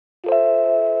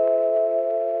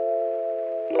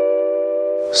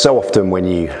So often when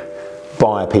you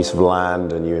buy a piece of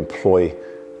land and you employ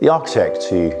the architect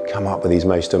to come up with these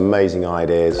most amazing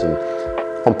ideas, and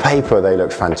on paper they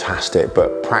look fantastic,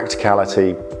 but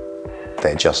practicality,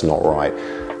 they're just not right.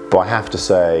 But I have to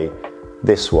say,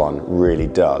 this one really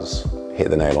does hit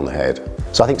the nail on the head.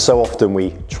 So I think so often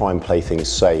we try and play things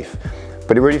safe,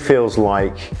 but it really feels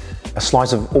like a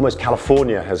slice of almost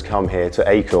California has come here to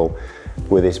Acle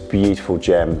with this beautiful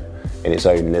gem in its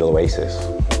own little oasis.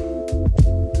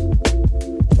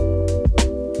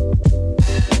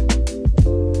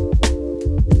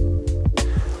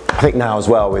 I think now as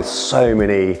well, with so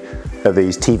many of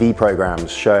these TV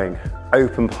programs showing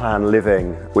open plan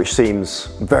living, which seems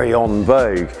very en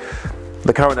vogue,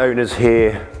 the current owners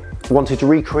here wanted to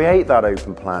recreate that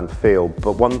open plan feel,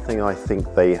 but one thing I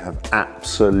think they have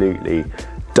absolutely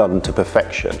done to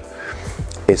perfection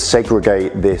is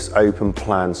segregate this open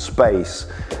plan space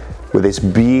with this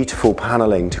beautiful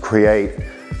paneling to create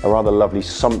a rather lovely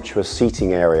sumptuous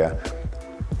seating area,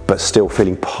 but still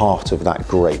feeling part of that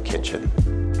great kitchen.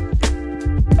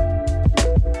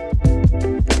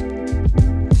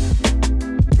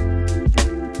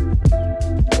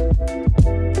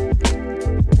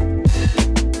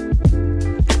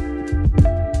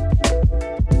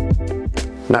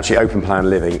 And actually, open plan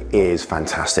living is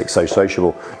fantastic, so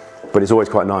sociable, but it's always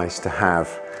quite nice to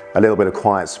have a little bit of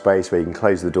quiet space where you can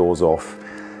close the doors off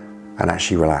and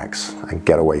actually relax and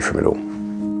get away from it all.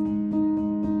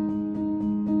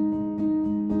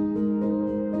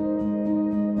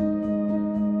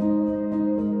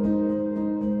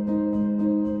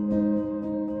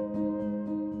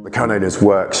 The current owners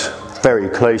worked very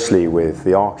closely with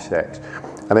the architect,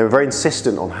 and they were very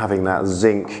insistent on having that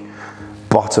zinc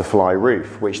butterfly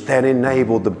roof, which then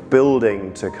enabled the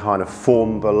building to kind of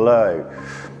form below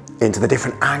into the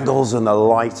different angles and the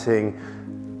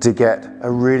lighting to get a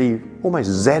really almost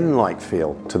zen-like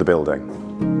feel to the building.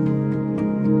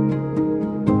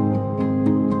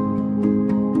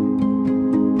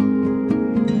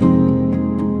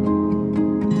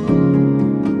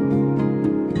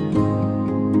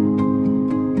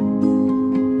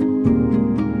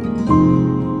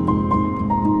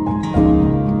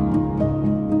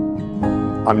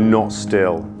 I'm not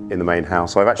still in the main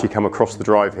house. I've actually come across the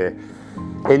drive here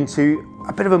into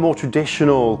a bit of a more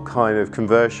traditional kind of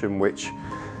conversion, which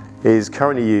is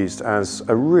currently used as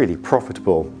a really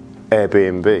profitable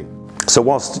Airbnb. So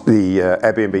whilst the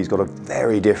Airbnb's got a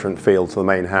very different feel to the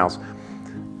main house,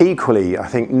 equally I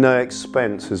think no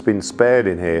expense has been spared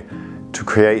in here to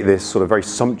create this sort of very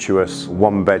sumptuous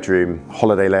one-bedroom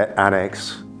holiday let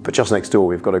annex. But just next door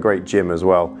we've got a great gym as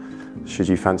well, should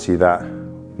you fancy that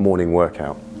morning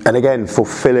workout. And again,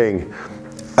 fulfilling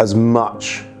as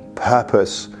much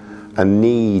purpose and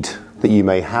need that you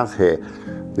may have here,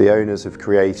 the owners have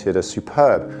created a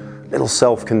superb little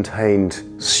self-contained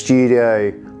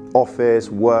studio, office,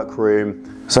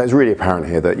 workroom. So it's really apparent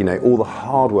here that, you know, all the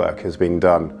hard work has been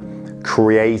done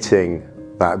creating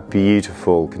that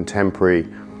beautiful contemporary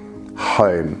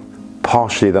home.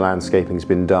 Partially the landscaping's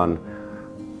been done,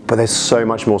 but there's so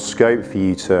much more scope for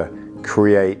you to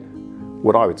create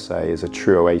what I would say is a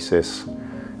true oasis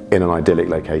in an idyllic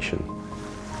location.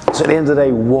 So at the end of the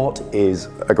day, what is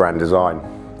a grand design?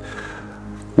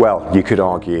 Well, you could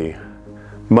argue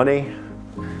money,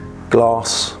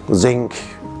 glass, zinc,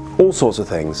 all sorts of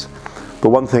things. But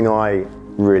one thing I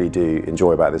really do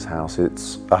enjoy about this house,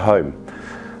 it's a home,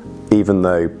 even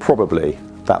though probably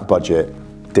that budget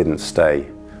didn't stay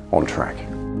on track.